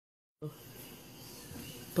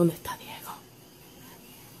¿Dónde está Diego?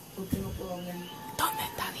 ¿Por qué no puedo hablar? ¿Dónde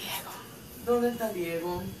está Diego? ¿Dónde está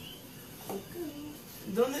Diego?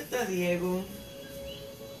 ¿Dónde está Diego?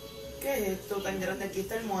 ¿Qué es esto tan grande? Aquí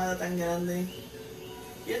esta almohada tan grande.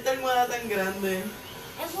 ¿Y esta almohada tan grande?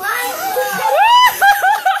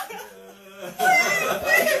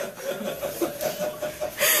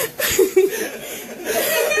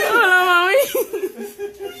 Hola, mami.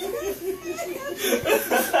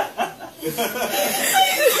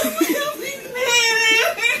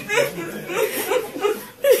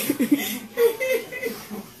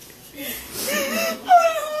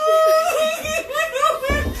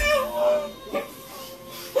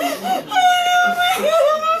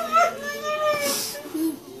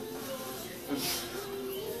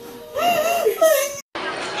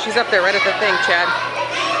 She's up there right at the thing, Chad.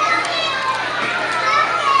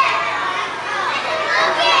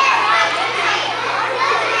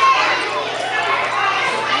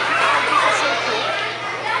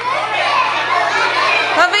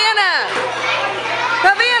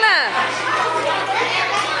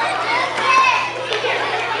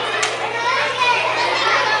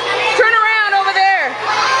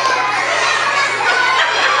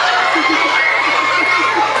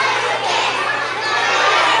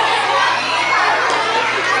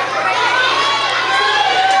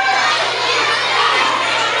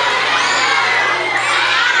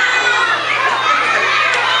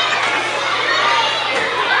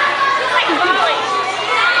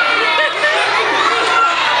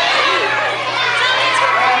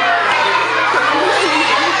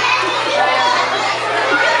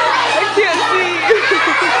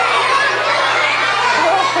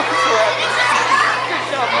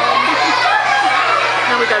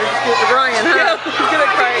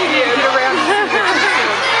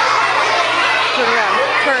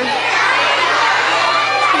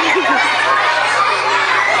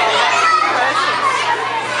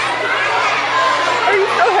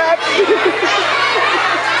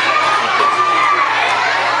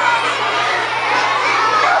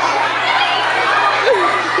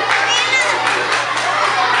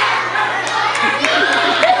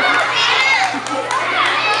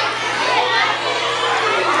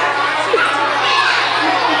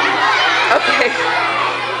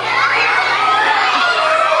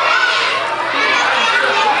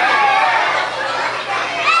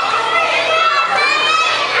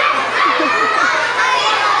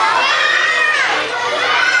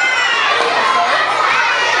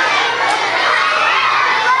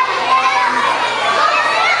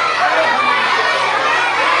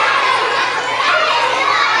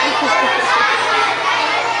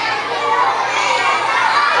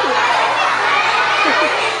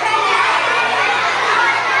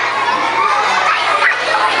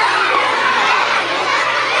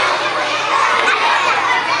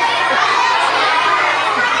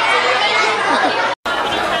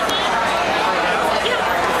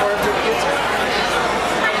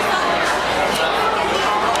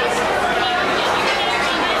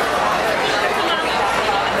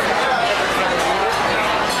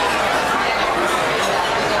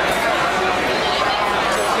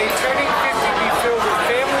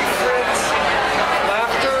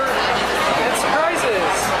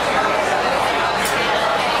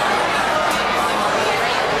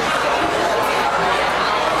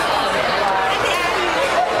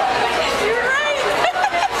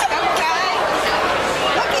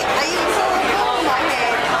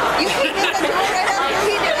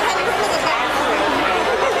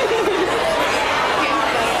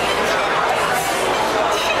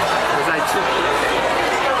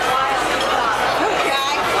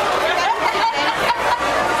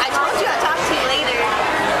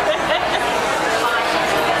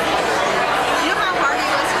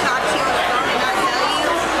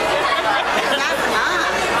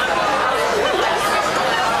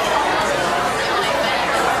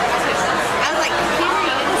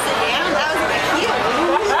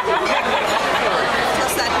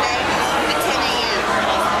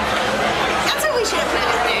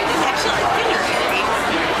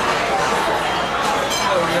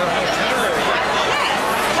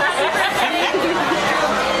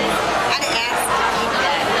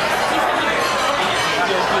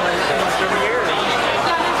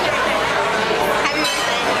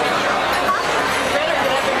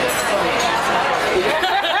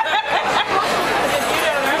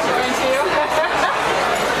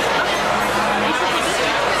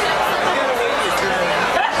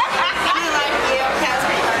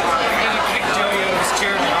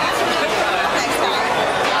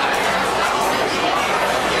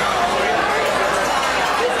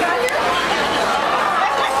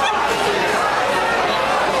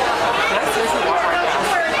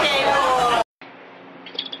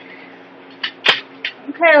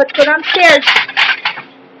 downstairs.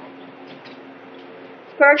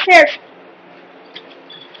 Go upstairs.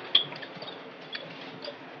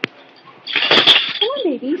 Come on,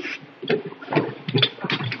 babies.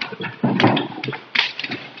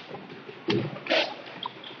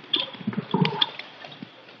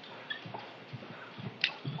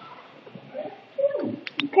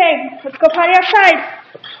 Okay, let's go potty outside.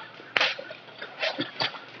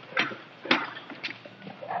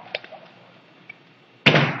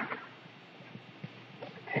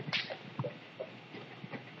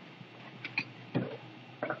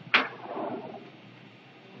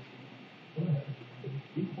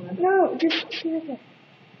 No, just shut it.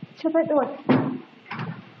 Shut that door.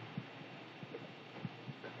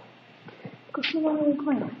 Go sit down in the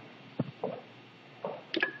corner.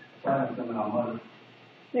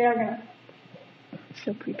 They are gonna.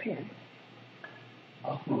 So prepared.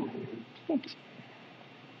 Thanks.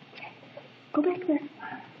 Go back there.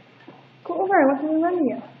 Go over. I want to run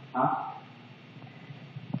you. Huh?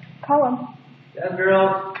 Call him. Yeah,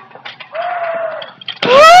 girl.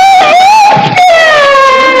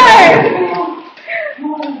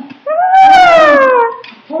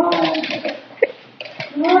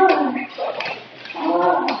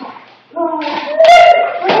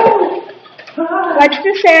 Let's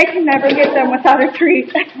just say I can never get them without a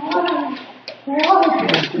treat. Yeah,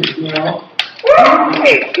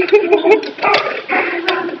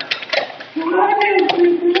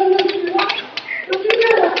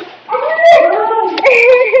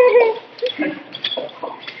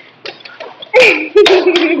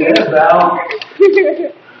 Val.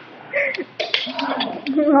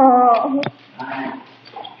 Oh.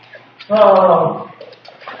 Oh.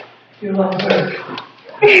 You love her.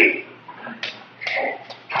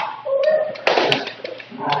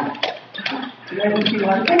 You ever see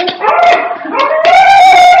one?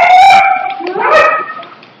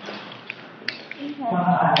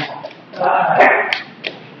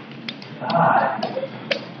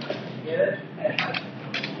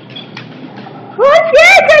 Who's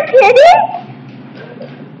that, a kitty?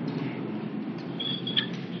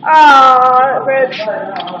 Oh, Rich.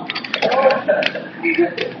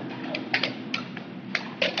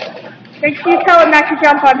 Make sure you tell him not to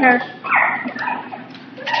jump on her.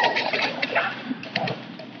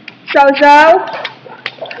 Sozo.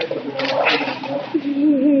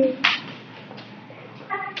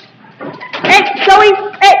 Hey, Zoe.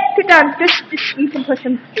 Hey, sit down. Just, you can push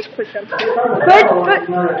him. Just push him. Good, good.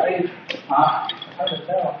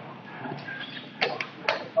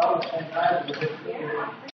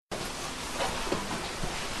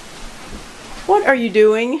 What are you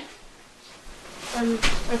doing?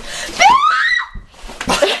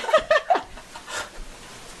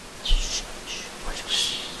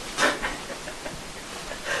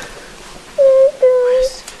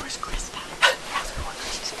 Where's Krista?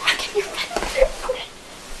 She's back in your bed.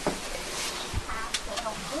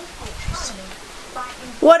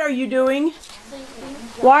 What are you doing?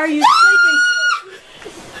 Why are you sleeping?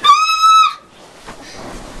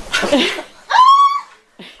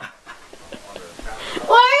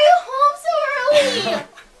 Why are you home so early?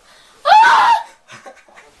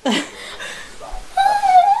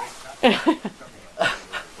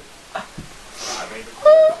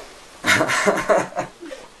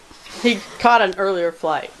 He caught an earlier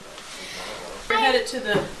flight. We're headed to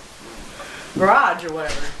the garage or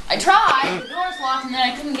whatever. I tried. The door's locked and then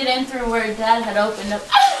I couldn't get in through where Dad had opened up.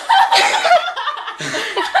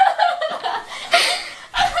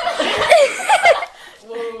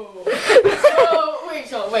 Whoa.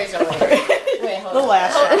 Wait, hold The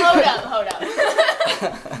last up. Hold up.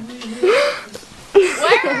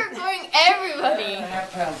 Where are going everybody? I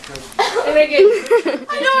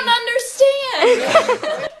don't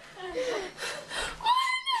understand.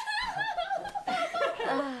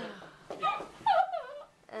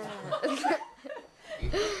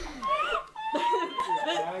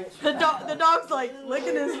 The dog's like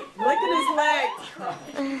licking his legs.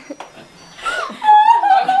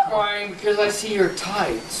 I'm crying because I see your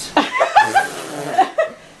tights. I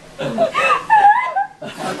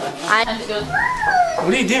had to go.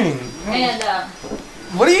 What are you doing? And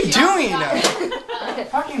What are you doing?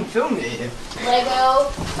 Fucking film me. Lego.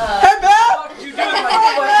 Hey, Belle! What are you doing?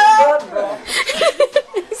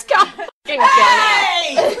 He's got fucking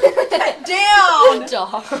Hey! Down!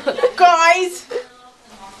 dog. Guys!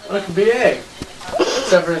 Look big.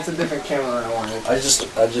 Except for it's a different camera than I wanted. I just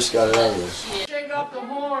got it out of there. Shake off the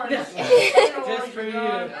horn. Just for you.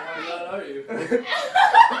 How are you?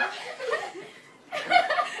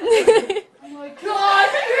 Oh my god,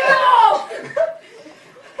 no!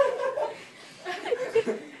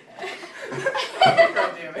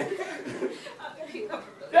 God damn it.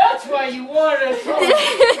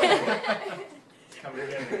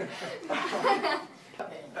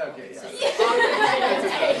 Okay, yeah.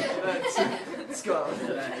 Let's go out with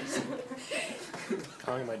the bags.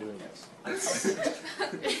 How long am I doing this?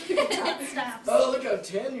 Oh, look how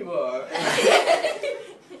tan you are.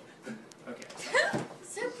 Okay.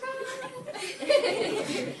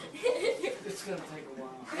 It's gonna take a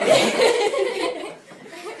while.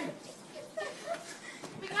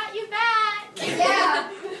 We got you back!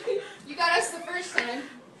 Yeah! You got us the first time.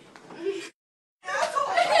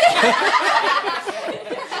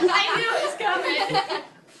 I knew it was coming!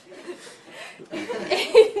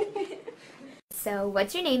 So,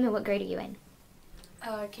 what's your name and what grade are you in?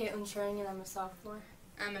 Caitlin Schering, and I'm a sophomore.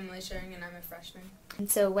 I'm Emily Schering, and I'm a freshman. And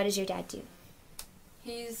so, what does your dad do?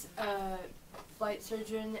 He's a flight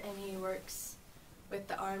surgeon, and he works with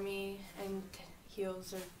the Army and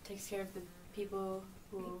heals or takes care of the people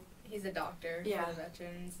who... He's a doctor Yeah. for the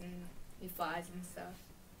veterans, and he flies and stuff.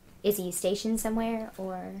 Is he stationed somewhere,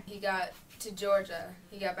 or? He got to Georgia.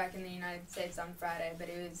 He got back in the United States on Friday, but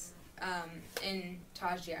he was in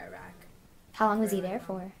Taji, Iraq. How long was he there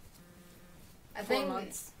for? I 4 think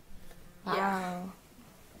months. Wow. Yeah.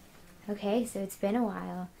 Okay, so it's been a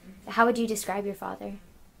while. How would you describe your father?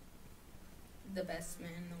 The best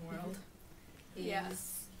man in the world. He's Yeah.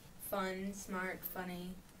 fun, smart,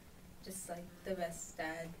 funny, just like the best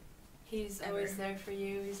dad. He's Ever. always there for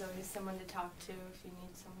you. He's always someone to talk to if you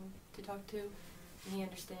need someone to talk to. And he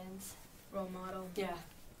understands. Role model. Yeah.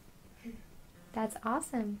 That's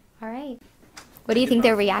awesome. All right. What do you think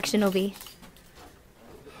their reaction will be?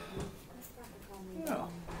 Oh.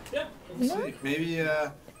 Yeah. Let's see. Maybe,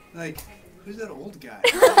 like, who's that old guy?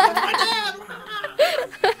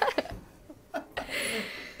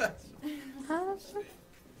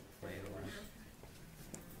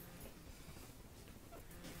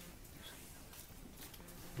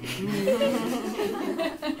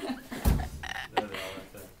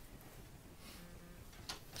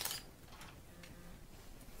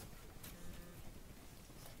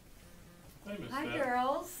 Hi,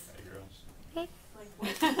 girls. Hey.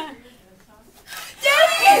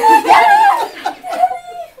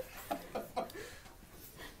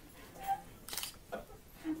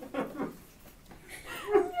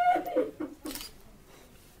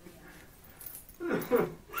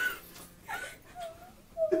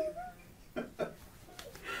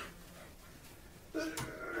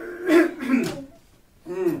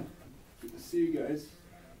 Good to see you guys.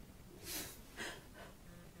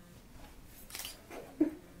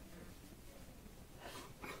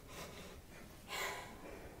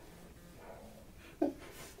 Are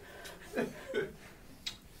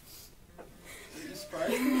you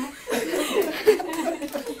surprised?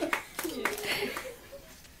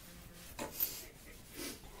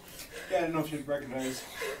 Yeah, I don't know if you'd recognize.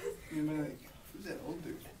 You'd be like, who's that old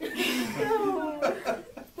dude? Are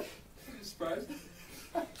you surprised?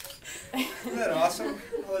 Isn't that awesome?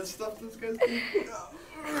 All that stuff those guys do?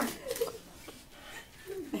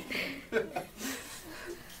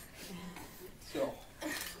 So,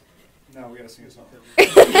 now we gotta sing a song.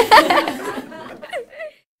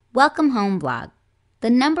 Welcome Home Blog, the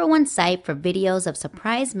 #1 site for videos of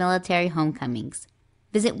surprise military homecomings.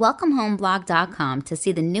 Visit welcomehomeblog.com to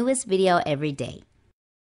see the newest video every day.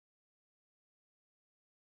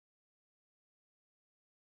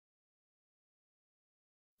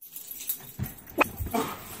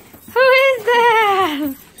 Who is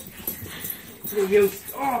that? You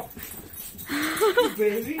stop!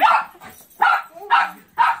 Baby!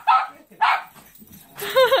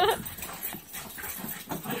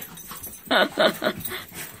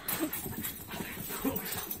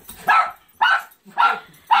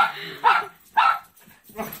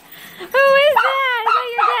 Who is that? Is that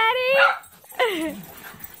your daddy?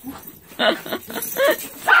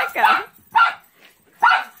 Becca.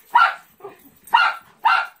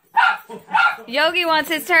 Yogi wants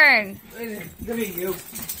his turn. Give me you.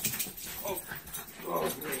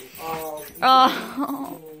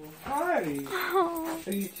 Oh. Hi. I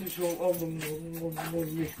used to so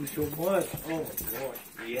miss you so much. Oh my gosh,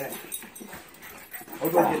 yeah. Oh,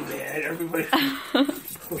 don't get mad, everybody.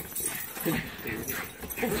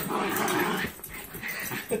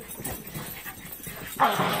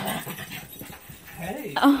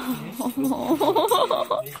 Hey. Oh.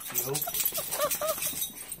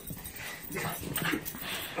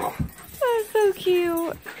 That's so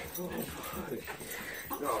cute.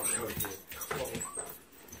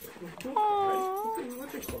 Oh,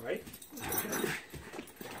 what's it cry?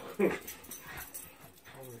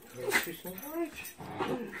 Thank you so much.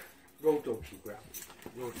 Go to grab.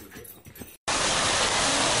 Go to grab.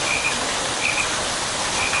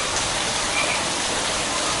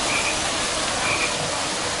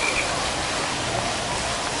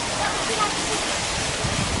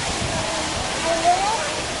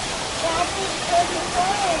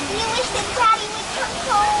 you wish that Daddy would come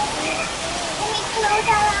home? Can we close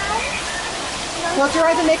our eyes? Close your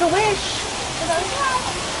eyes and make a wish. Close your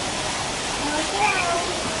eyes. Close your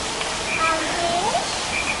eyes. I wish.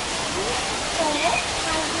 Say it.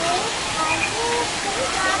 I wish that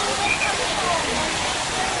Daddy would come home.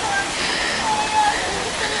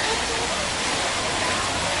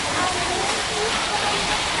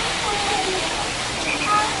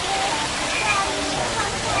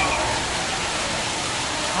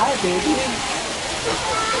 Hi, baby.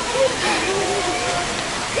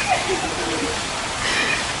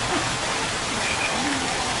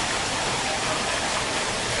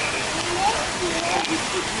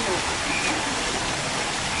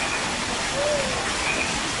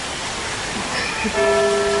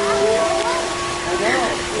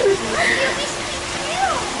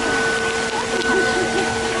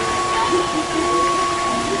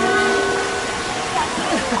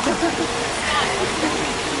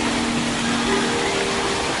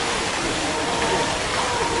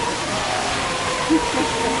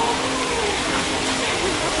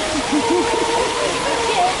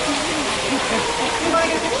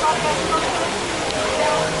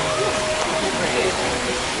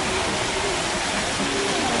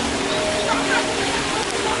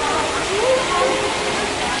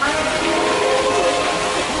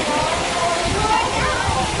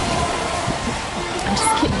 I'm just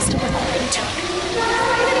getting used to what I'm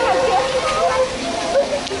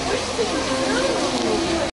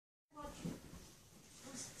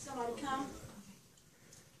Somebody come.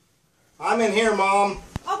 I'm in here, Mom.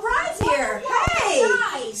 Oh, Brian's here. Hey!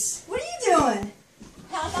 Nice. What are you doing?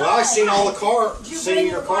 Well, I seen all the seen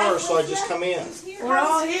your car, so I just come in. We're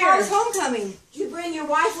all here. How's homecoming? Did you bring your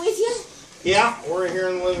wife with you? Yeah, we're here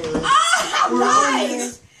in the living room. Ah,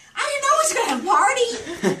 nice! I didn't know we was going to have a party.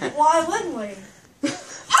 Why wouldn't we?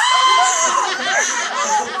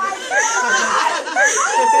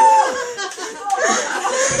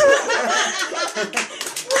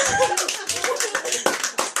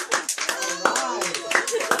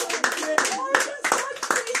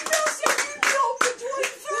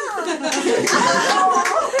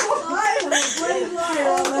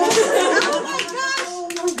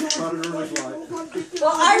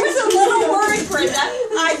 Well, I was a little worried, Brenda.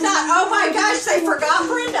 I thought, oh my gosh, they forgot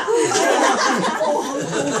Brenda.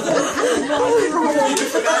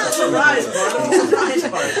 Surprise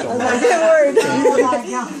party. Oh my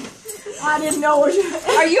God. I didn't know what you...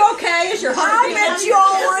 Are you okay? Is your heart beating? I bet you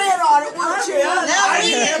all were in on it, weren't you? No,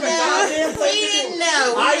 we didn't know. We didn't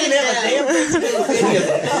know. I didn't have a damn thing to do with any of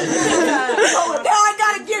that. Oh, now I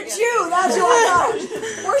gotta get you. That's what I got.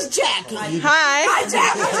 Where's Jackie? Hi,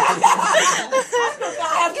 Jackie.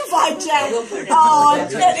 I have to find Jackie. Oh, and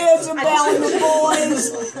Isabel and the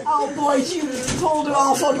boys. Oh, boy, you pulled it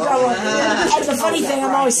off on go. And the funny thing,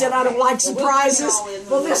 I've always said I don't like surprises.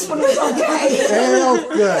 Well, this one was okay. Oh,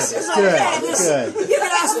 good. This is okay. Good. You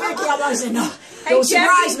can ask Becky. I'm going to say, no, don't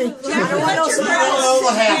surprise me. I don't want no surprise. I don't know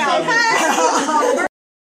what happened.